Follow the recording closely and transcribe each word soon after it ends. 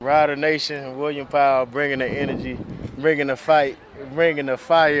Rider Nation, William Powell, bringing the energy, bringing the fight, bringing the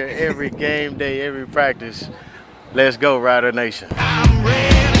fire every game day, every practice. Let's go, Rider Nation. I'm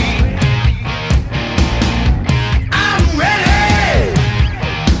ready. I'm ready.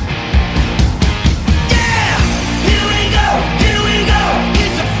 Yeah, here we go. Here we go.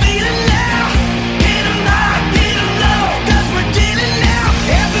 It's a feeling now. Hit 'em high, hit 'em low, 'cause we're dealing now.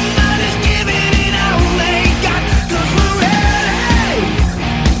 Everybody's giving it all they got, 'cause we're ready.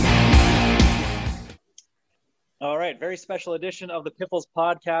 All right, very special edition of the Piffles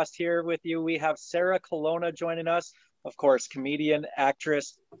podcast here with you. We have Sarah Colonna joining us, of course, comedian,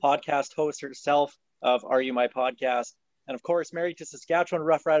 actress, podcast host herself of Are You My Podcast, and of course, married to Saskatchewan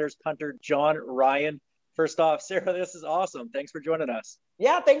Roughriders punter John Ryan. First off, Sarah, this is awesome. Thanks for joining us.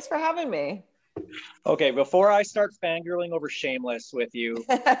 Yeah, thanks for having me. Okay, before I start fangirling over Shameless with you,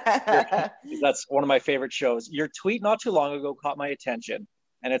 that's one of my favorite shows. Your tweet not too long ago caught my attention,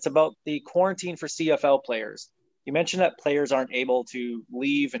 and it's about the quarantine for CFL players. You mentioned that players aren't able to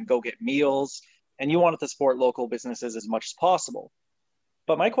leave and go get meals, and you wanted to support local businesses as much as possible.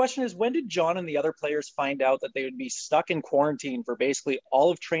 But my question is, when did John and the other players find out that they would be stuck in quarantine for basically all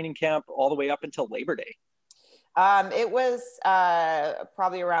of training camp all the way up until Labor Day? It was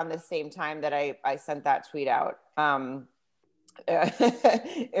probably around the same time that I sent that tweet out.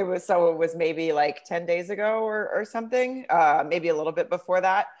 It was maybe like 10 days ago or something, maybe a little bit before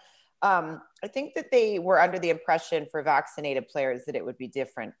that. I think that they were under the impression for vaccinated players that it would be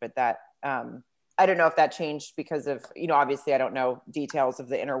different, but that I don't know if that changed because of, obviously I don't know details of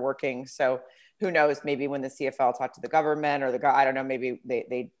the inner workings. So who knows, maybe when the CFL talked to the government or I don't know, maybe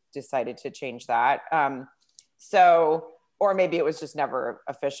they decided to change that. Or maybe it was just never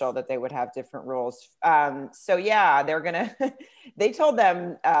official that they would have different rules. So yeah, they told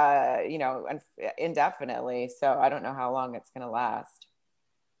them, indefinitely. So I don't know how long it's going to last.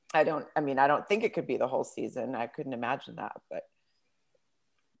 I don't think it could be the whole season. I couldn't imagine that, but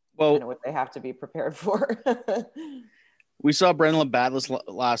I know what they have to be prepared for. We saw Brendan Batlas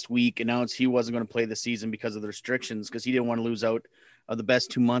last week announce he wasn't going to play the season because of the restrictions, because he didn't want to lose out of the best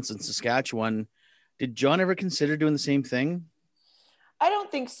 2 months in Saskatchewan. Did John ever consider doing the same thing? I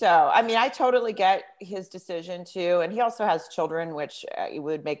don't think so. I mean, I totally get his decision too. And he also has children, which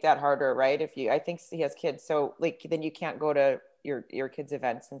would make that harder, right? I think he has kids. So then you can't go to your kids'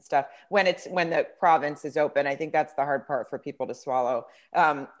 events and stuff when the province is open. I think that's the hard part for people to swallow.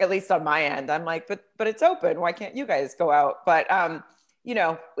 At least on my end, I'm like, but it's open. Why can't you guys go out? But,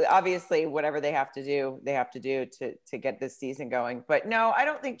 obviously whatever they have to do to get this season going. But no, I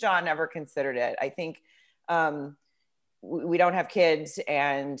don't think John ever considered it. I think, we don't have kids,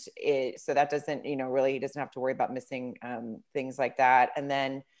 and so that doesn't, really, he doesn't have to worry about missing things like that. And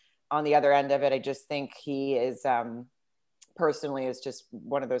then on the other end of it, I just think he is personally is just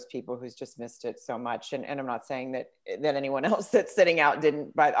one of those people who's just missed it so much. And I'm not saying that anyone else that's sitting out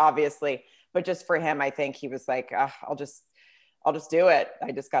didn't, but obviously, but just for him, I think he was like, I'll just do it.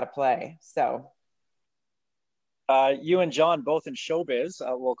 I just got to play. So. You and John both in showbiz,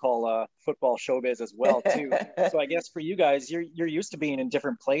 we'll call football showbiz as well too. So I guess for you guys, you're used to being in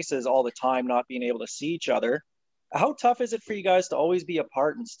different places all the time, not being able to see each other. How tough is it for you guys to always be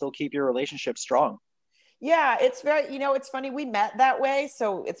apart and still keep your relationship strong? Yeah, it's very, it's funny. We met that way.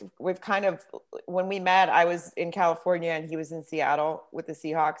 So when we met, I was in California and he was in Seattle with the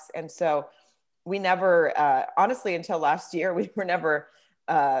Seahawks. And so we never, honestly, until last year, we were never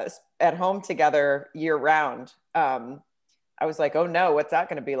at home together year round. I was like, oh no, what's that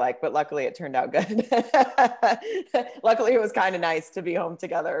going to be like? But luckily it turned out good. Luckily it was kind of nice to be home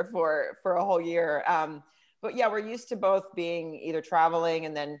together for a whole year. But yeah, we're used to both being either traveling,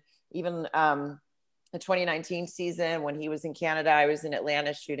 and then even the 2019 season when he was in Canada, I was in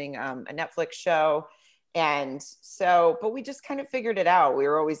Atlanta shooting a Netflix show. And so, but we just kind of figured it out. We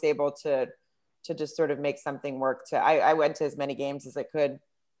were always able to just sort of make something work. I went to as many games as I could.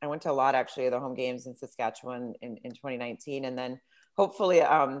 I went to a lot, actually, of the home games in Saskatchewan in 2019. And then hopefully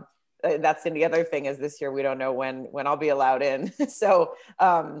that's the other thing is this year, we don't know when I'll be allowed in. So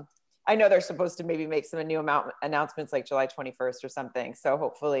I know they're supposed to maybe make some new announcements like July 21st or something. So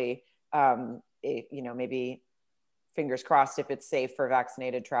hopefully, maybe fingers crossed, if it's safe for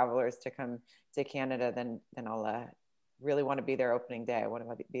vaccinated travelers to come to Canada, then I'll really want to be there opening day. I want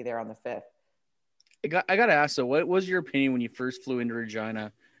to be there on the 5th. I got to ask, so what was your opinion when you first flew into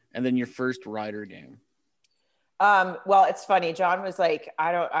Regina and then your first Rider game? Well, it's funny. John was like,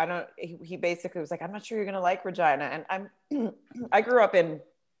 he basically was like, I'm not sure you're going to like Regina. And I grew up in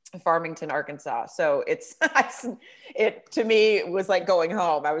Farmington, Arkansas. So it to me was like going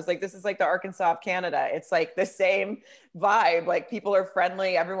home. I was like, this is like the Arkansas of Canada. It's like the same vibe. Like people are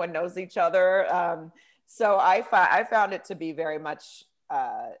friendly. Everyone knows each other. So I found it to be very much,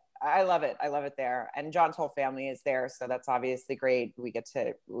 I love it. I love it there. And John's whole family is there. So that's obviously great. We get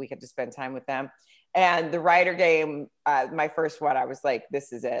to spend time with them. And the Rider game, my first one, I was like,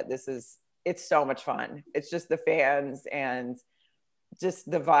 this is it. It's so much fun. It's just the fans and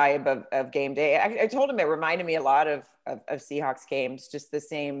just the vibe of game day. I told him it reminded me a lot of Seahawks games, just the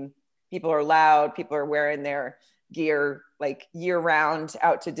same. People are loud. People are wearing their gear like year round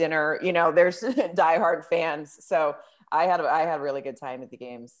out to dinner. You know, there's diehard fans. So I had a really good time at the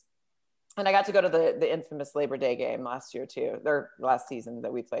games. And I got to go to the infamous Labor Day game last year too, or last season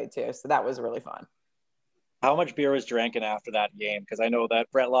that we played too. So that was really fun. How much beer was drinking after that game? Because I know that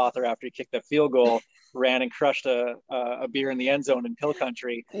Brett Lothar, after he kicked the field goal, ran and crushed a beer in the end zone in Hill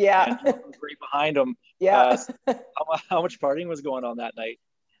Country. Yeah. And right behind him. Yeah. How much partying was going on that night?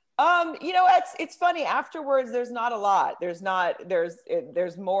 You know, it's funny. Afterwards, there's not a lot. There's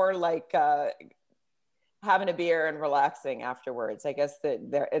more like having a beer and relaxing afterwards. I guess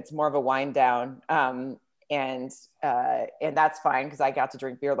it's more of a wind down. And that's fine because I got to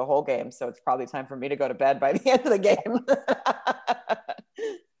drink beer the whole game. So it's probably time for me to go to bed by the end of the game.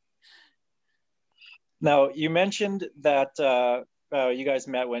 Now, you mentioned that you guys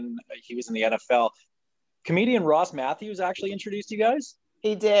met when he was in the NFL. Comedian Ross Matthews actually introduced you guys?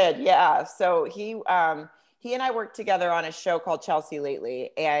 He did, yeah. So he and I worked together on a show called Chelsea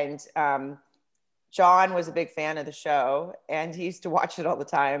Lately. And John was a big fan of the show and he used to watch it all the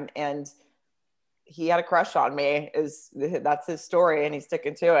time. And he had a crush on me. That's his story and he's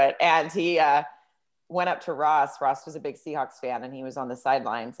sticking to it. And he went up to Ross. Ross was a big Seahawks fan and he was on the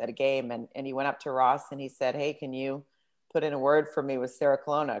sidelines at a game and he went up to Ross and he said, hey, can you put in a word for me with Sarah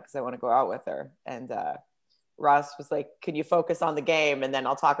Colonna? Because I want to go out with her. And Ross was like, can you focus on the game? And then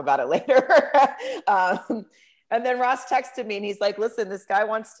I'll talk about it later. And then Ross texted me and he's like, listen, this guy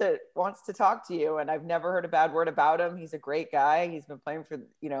wants to talk to you. And I've never heard a bad word about him. He's a great guy. He's been playing for,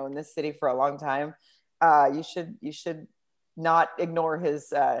 in this city for a long time. You should not ignore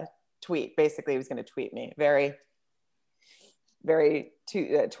his tweet. Basically, he was going to tweet me. Very, very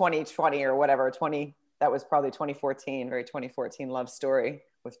 2020 or whatever, 20, that was probably 2014, very 2014 love story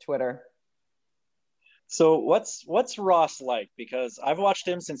with Twitter. So what's Ross like? Because I've watched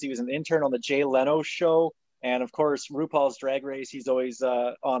him since he was an intern on the Jay Leno show. And of course, RuPaul's Drag Race, he's always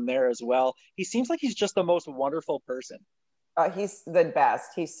on there as well. He seems like he's just the most wonderful person. He's the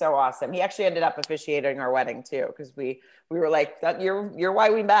best. He's so awesome. He actually ended up officiating our wedding too, because we were like, you're why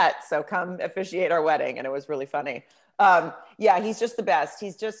we met. So come officiate our wedding. And it was really funny. Yeah, he's just the best.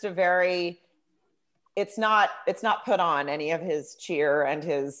 He's just it's not put on, any of his cheer and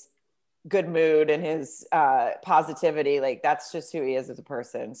his good mood and his positivity. Like that's just who he is as a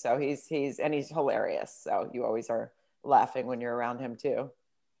person. So he's hilarious. So you always are laughing when you're around him too.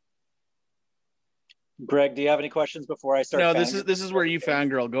 Greg, do you have any questions before I start? No, this is where you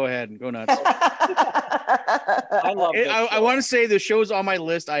fangirl. Go ahead and go nuts. I love it. I want to say the show's on my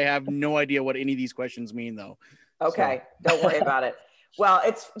list. I have no idea what any of these questions mean though. Okay. So. Don't worry about it. Well,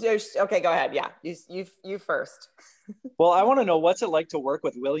 okay. Go ahead. Yeah. You first. Well, I want to know, what's it like to work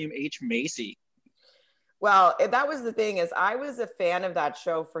with William H. Macy? Well, that was the thing, is I was a fan of that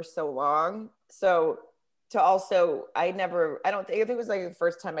show for so long. So I don't think it was like the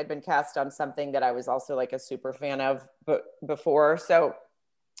first time I'd been cast on something that I was also like a super fan of before. So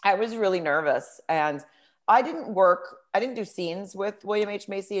I was really nervous and I didn't do scenes with William H.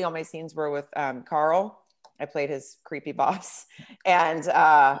 Macy. All my scenes were with Carl. I played his creepy boss and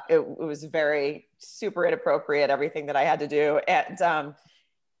it was very super inappropriate, everything that I had to do. And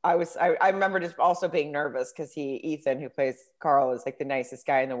I remember just also being nervous because Ethan, who plays Carl, is like the nicest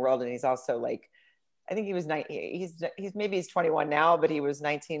guy in the world. And he's also like, I think he was he's 21 now, but he was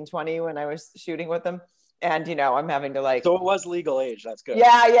 19, 20 when I was shooting with him. And, I'm having to like. So it was legal age. That's good.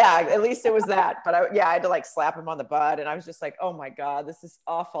 Yeah. At least it was that. But I had to like slap him on the butt. And I was just like, oh my God, this is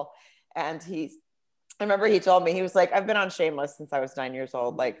awful. And I remember he told me, he was like, I've been on Shameless since I was 9 years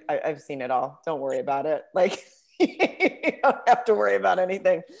old. Like, I've seen it all. Don't worry about it. Like, you don't have to worry about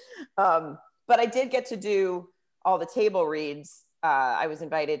anything. But I did get to do all the table reads. I was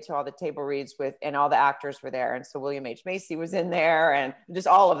invited to all the table reads and all the actors were there. And so William H. Macy was in there and just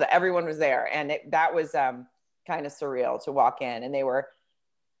everyone was there. And that was kind of surreal to walk in. And they were,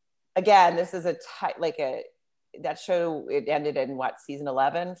 again, this is that show, it ended in season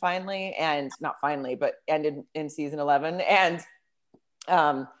 11 finally, and not finally, but ended in season 11. And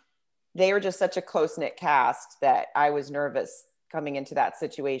they were just such a close-knit cast that I was nervous coming into that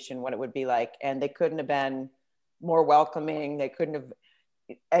situation, what it would be like. And they couldn't have been more welcoming. They couldn't have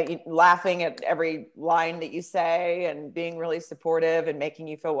laughing at every line that you say and being really supportive and making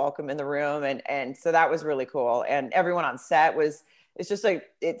you feel welcome in the room. And so that was really cool. And everyone on set it's just like,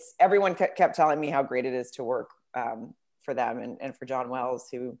 everyone kept telling me how great it is to work for them and for John Wells,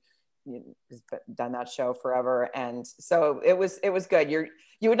 who has done that show forever. And so it was good. You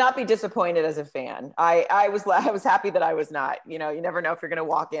would not be disappointed as a fan. I was happy that I was not. You never know if you're going to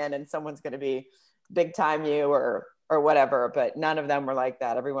walk in and someone's going to be big time you or whatever, but none of them were like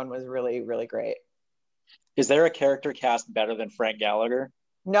that. Everyone was really, really great. Is there a character cast better than Frank Gallagher?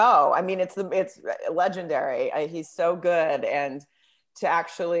 No, I mean, it's legendary. He's so good. And to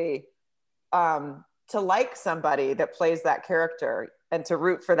actually, to like somebody that plays that character and to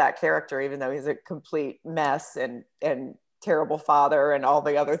root for that character, even though he's a complete mess and terrible father and all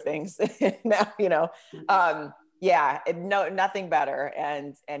the other things now, yeah, nothing better.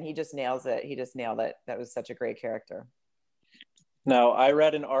 And he just nails it. He just nailed it. That was such a great character. Now, I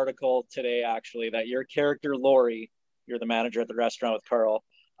read an article today, actually, that your character, Lori, you're the manager at the restaurant with Carl.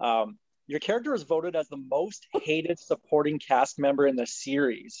 Your character was voted as the most hated supporting cast member in the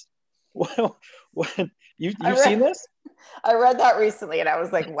series. Well, you've seen this? I read that recently and I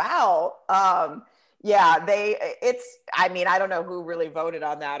was like, wow. Yeah, I don't know who really voted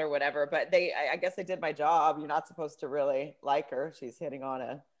on that or whatever, but I guess I did my job. You're not supposed to really like her. She's hitting on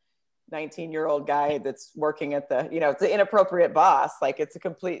a 19-year-old guy that's working at it's an inappropriate boss. Like, it's a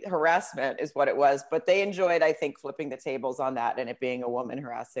complete harassment is what it was. But they enjoyed, I think, flipping the tables on that and it being a woman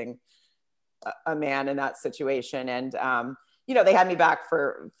harassing a man in that situation. And, they had me back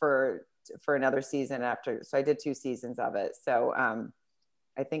for another season after. So I did 2 seasons of it. So,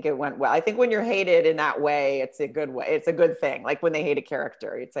 I think it went well. I think when you're hated in that way, it's a good way. It's a good thing. Like when they hate a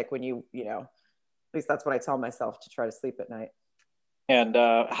character, it's like when at least that's what I tell myself to try to sleep at night. And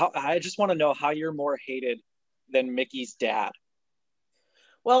I just want to know how you're more hated than Mickey's dad.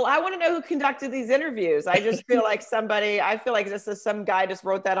 Well, I want to know who conducted these interviews. I just feel like some guy just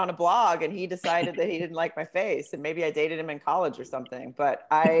wrote that on a blog and he decided that he didn't like my face and maybe I dated him in college or something, but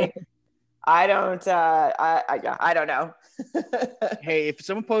I don't know. Hey, if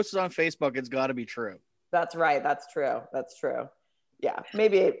someone posts it on Facebook, it's got to be true. That's right. That's true. Yeah.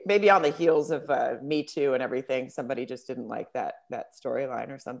 Maybe on the heels of Me Too and everything, somebody just didn't like that storyline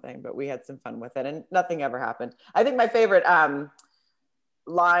or something, but we had some fun with it and nothing ever happened. I think my favorite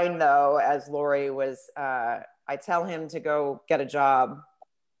line though, as Lori was, I tell him to go get a job.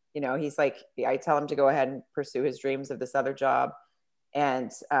 He's like, I tell him to go ahead and pursue his dreams of this other job.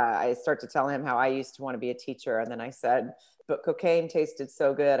 And I start to tell him how I used to want to be a teacher. And then I said, but cocaine tasted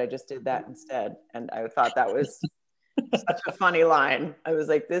so good, I just did that instead. And I thought that was such a funny line. I was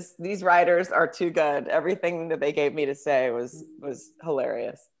like, these writers are too good. Everything that they gave me to say was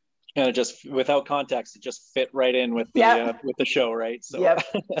hilarious. And it just, without context, it just fit right in with the show, right? So,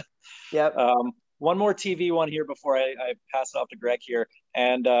 Yep. One more TV one here before I pass it off to Greg here.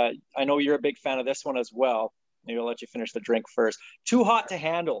 And I know you're a big fan of this one as well. Maybe I'll let you finish the drink first. Too Hot to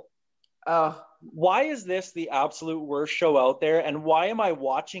Handle. Oh, why is this the absolute worst show out there? And why am I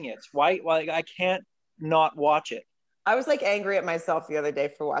watching it? Why I can't not watch it? I was like angry at myself the other day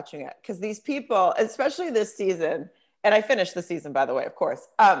for watching it because these people, especially this season, and I finished the season, by the way, of course.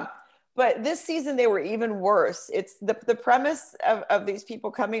 But this season, they were even worse. It's the premise of these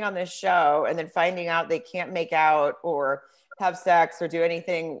people coming on this show and then finding out they can't make out or have sex or do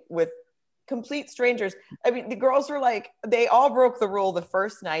anything with complete strangers. I mean, the girls were like, they all broke the rule the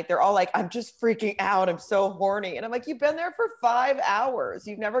first night. They're all like, I'm just freaking out. I'm so horny. And I'm like, you've been there for 5 hours.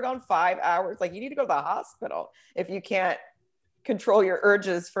 You've never gone 5 hours. Like, you need to go to the hospital if you can't control your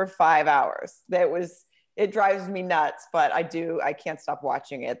urges for 5 hours. It drives me nuts, but I can't stop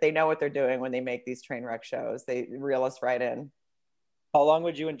watching it. They know what they're doing when they make these train wreck shows. They reel us right in. How long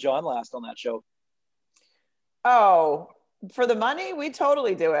would you and John last on that show? Oh, for the money, we'd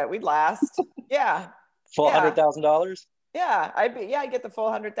totally do it. We'd last. Yeah. Full $100,000? Yeah, I'd get the full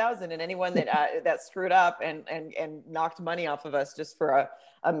 100,000. And anyone that screwed up and knocked money off of us just for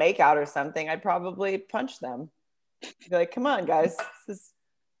a makeout or something, I'd probably punch them. Be like, come on, guys, it's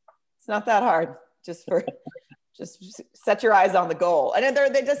not that hard. Just set your eyes on the goal. And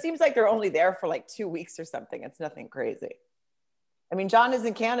it just seems like they're only there for like 2 weeks or something. It's nothing crazy. I mean, John is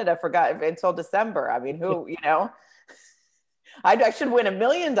in Canada until December. I mean, I should win $1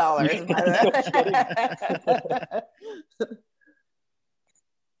 million.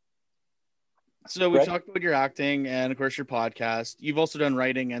 So we talked about your acting and of course your podcast. You've also done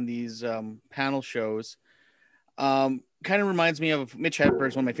writing and these panel shows. Kind of reminds me of Mitch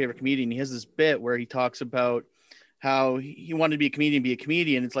Hedberg, one of my favorite comedians. He has this bit where he talks about how he wanted to be a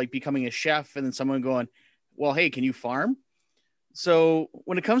comedian. It's like becoming a chef and then someone going, well, hey, can you farm? So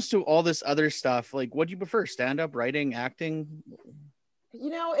when it comes to all this other stuff, like what do you prefer? Stand up, writing, acting?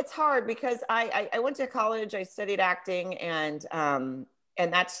 It's hard because I went to college, I studied acting and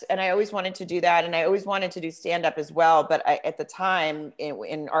I always wanted to do that. And I always wanted to do stand up as well. But at the time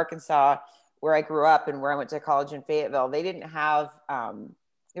in Arkansas, where I grew up and where I went to college in Fayetteville, they didn't have,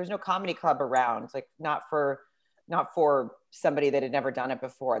 there was no comedy club around, like not for somebody that had never done it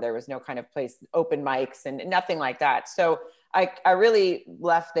before. There was no kind of place, open mics and nothing like that. So I really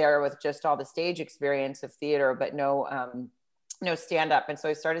left there with just all the stage experience of theater, but no stand up. And so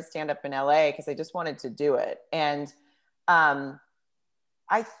I started stand up in LA because I just wanted to do it. And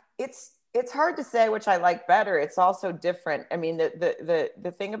it's hard to say which I like better. It's also different. I mean,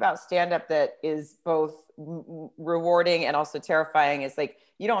 the thing about stand up that is both rewarding and also terrifying is like,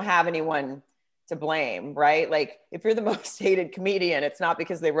 you don't have anyone to blame, right? Like if you're the most hated comedian, it's not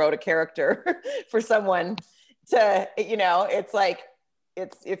because they wrote a character for someone to, it's like,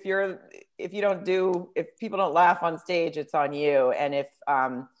 if people don't laugh on stage, it's on you. And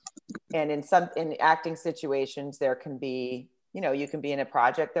in acting situations, there can be, you can be in a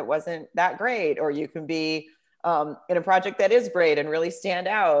project that wasn't that great, or you can be in a project that is great and really stand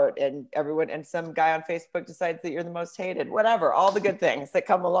out, and some guy on Facebook decides that you're the most hated, whatever, all the good things that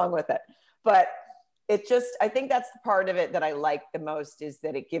come along with it. But I think that's the part of it that I like the most, is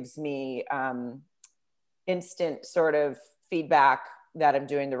that it gives me instant sort of feedback that I'm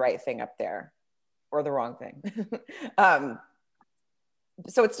doing the right thing up there or the wrong thing.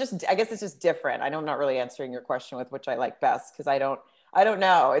 So I guess it's just different. I'm not really answering your question with which I like best, because I don't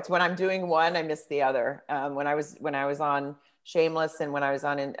know. It's when I'm doing one, I miss the other. When I was on Shameless and when I was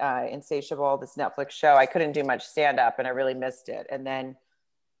on Insatiable, this Netflix show, I couldn't do much stand up and I really missed it. And then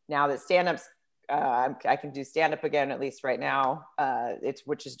now that stand up's, I can do stand up again, at least right now,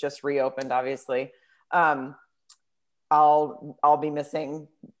 which is just reopened, obviously. I'll be missing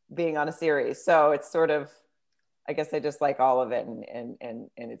being on a series. So it's sort of, I guess I just like all of it. And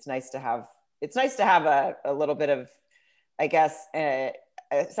it's nice to have a little bit of, I guess,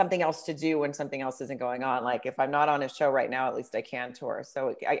 something else to do when something else isn't going on. Like if I'm not on a show right now, at least I can tour.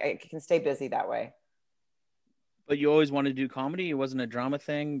 So I can stay busy that way. But you always wanted to do comedy? It wasn't a drama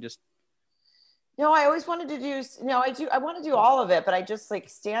thing? No, I always wanted to do, I want to do all of it, but I just like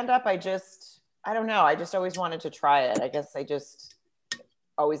stand up. I don't know. I just always wanted to try it. I guess I just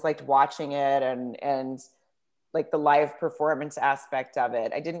always liked watching it and like the live performance aspect of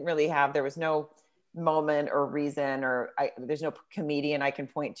it. There was no moment or reason there's no comedian I can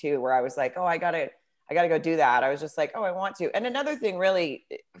point to where I was like, oh, I gotta go do that. I was just like, oh, I want to. And another thing really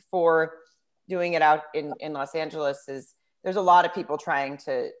for doing it out in Los Angeles is there's a lot of people trying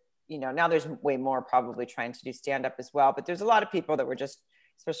to, now there's way more probably trying to do stand up as well, but there's a lot of people that were just,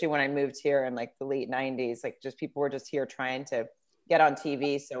 especially when I moved here in like the late 90s, like just people were just here trying to get on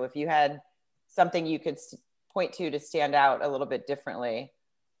TV. So if you had something you could point to stand out a little bit differently,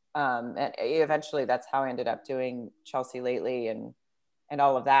 and eventually that's how I ended up doing Chelsea Lately and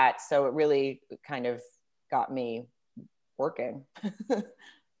all of that. So it really kind of got me working.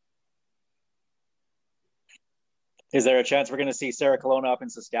 Is there a chance we're going to see Sarah Colonna up in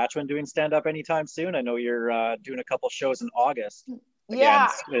Saskatchewan doing stand-up anytime soon? I know you're doing a couple shows in August.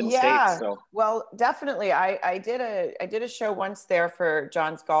 States, so. Well, definitely. I did a show once there for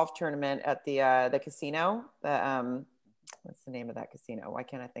John's golf tournament at the casino. What's the name of that casino? Why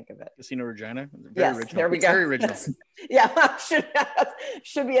can't I think of it? Casino Regina. Yes, original. there we go. Very original. Yeah,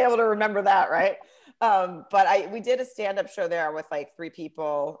 should be able to remember that, right? But we did a stand-up show there with like 3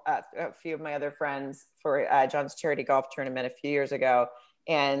 people, a few of my other friends for John's charity golf tournament a few years ago.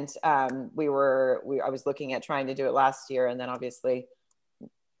 And I was looking at trying to do it last year, and then obviously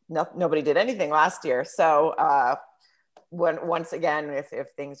nobody did anything last year. So once again, if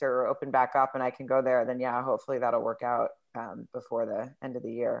things are open back up and I can go there, then yeah, hopefully that'll work out before the end of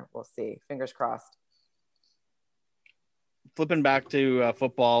the year. We'll see. Fingers crossed. Flipping back to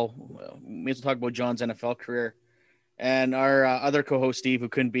football, we have to talk about John's NFL career. And our other co-host, Steve, who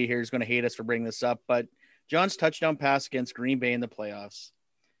couldn't be here, is going to hate us for bringing this up. But John's touchdown pass against Green Bay in the playoffs.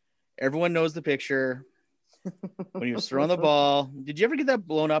 Everyone knows the picture when he was throwing the ball. Did you ever get that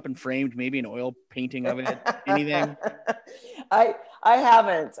blown up and framed, maybe an oil painting of it? Anything? I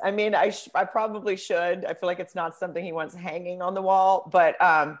haven't. I mean, I probably should. I feel like it's not something he wants hanging on the wall, but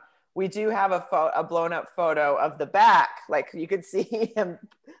we do have a blown up photo of the back. Like you could see him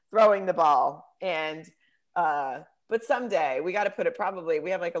throwing the ball. And but someday we got to put it, probably, we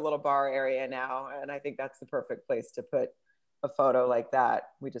have like a little bar area now, and I think that's the perfect place to put a photo like that.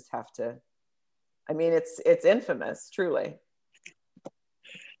 We just have to I mean, it's infamous, truly.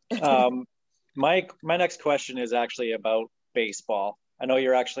 My next question is actually about baseball. I know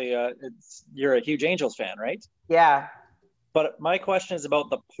you're actually you're a huge Angels fan, right? Yeah. But my question is about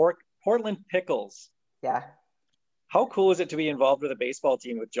the Portland Pickles. Yeah. How cool is it to be involved with a baseball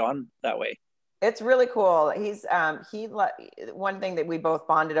team with John that way? It's really cool. He's one thing that we both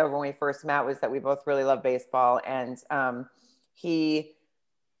bonded over when we first met was that we both really love baseball, and he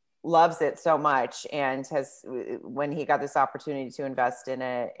loves it so much, and has, when he got this opportunity to invest in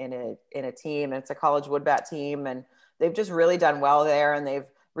a team, and it's a college wood bat team, and they've just really done well there, and they've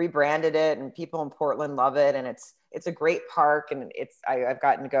rebranded it, and people in Portland love it, and it's a great park, and I've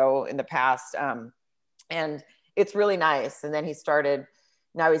gotten to go in the past, and it's really nice. And then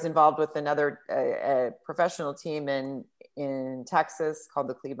now he's involved with another professional team in Texas called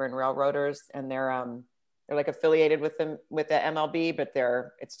the Cleburne Railroaders, and they're like affiliated with the MLB, but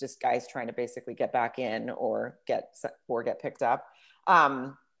it's just guys trying to basically get back in or get picked up.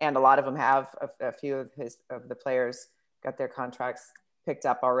 And a lot of them have. A few of the players got their contracts picked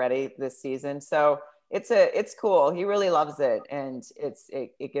up already this season. So it's cool. He really loves it, and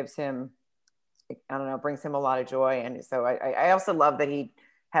it gives him, I don't know, brings him a lot of joy. And so I also love that he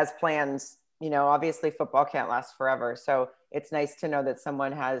has plans. Obviously football can't last forever, so it's nice to know that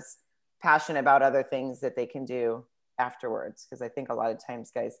someone has passion about other things that they can do afterwards, because I think a lot of times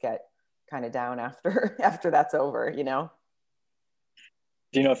guys get kind of down after that's over. Do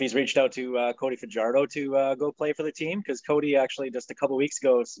you know if he's reached out to Cody Fajardo to go play for the team? Because Cody actually just a couple of weeks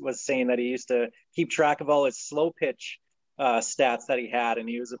ago was saying that he used to keep track of all his slow pitch stats that he had, and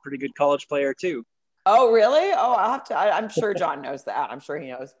he was a pretty good college player too. Oh, really? Oh, I'll have to. I'm sure John knows that. I'm sure he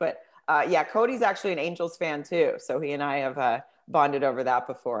knows. But yeah, Cody's actually an Angels fan too, so he and I have bonded over that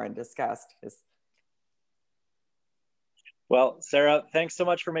before and discussed his. Well, Sarah, thanks so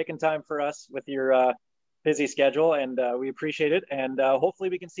much for making time for us with your busy schedule, and we appreciate it. And hopefully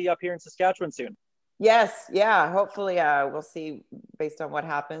we can see you up here in Saskatchewan soon. Yes. Yeah. Hopefully we'll see based on what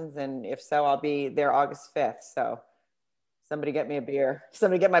happens. And if so, I'll be there August 5th. So somebody get me a beer.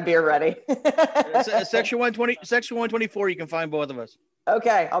 Somebody get my beer ready. Section 124, you can find both of us.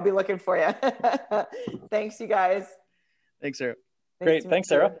 Okay. I'll be looking for you. Thanks, you guys. Thanks, Sarah. Great. Thanks,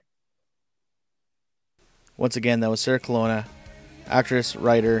 Sarah. Once again, that was Sarah Colonna, actress,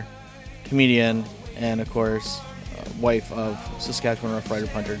 writer, comedian, and of course, wife of Saskatchewan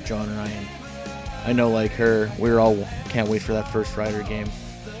Roughrider punter John Ryan. I know, like her, we're all can't wait for that first Rider game.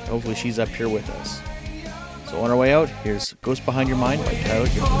 Hopefully she's up here with us. So on our way out, here's Ghost Behind Your Mind by Tyler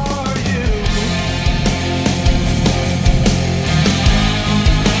Gilbert.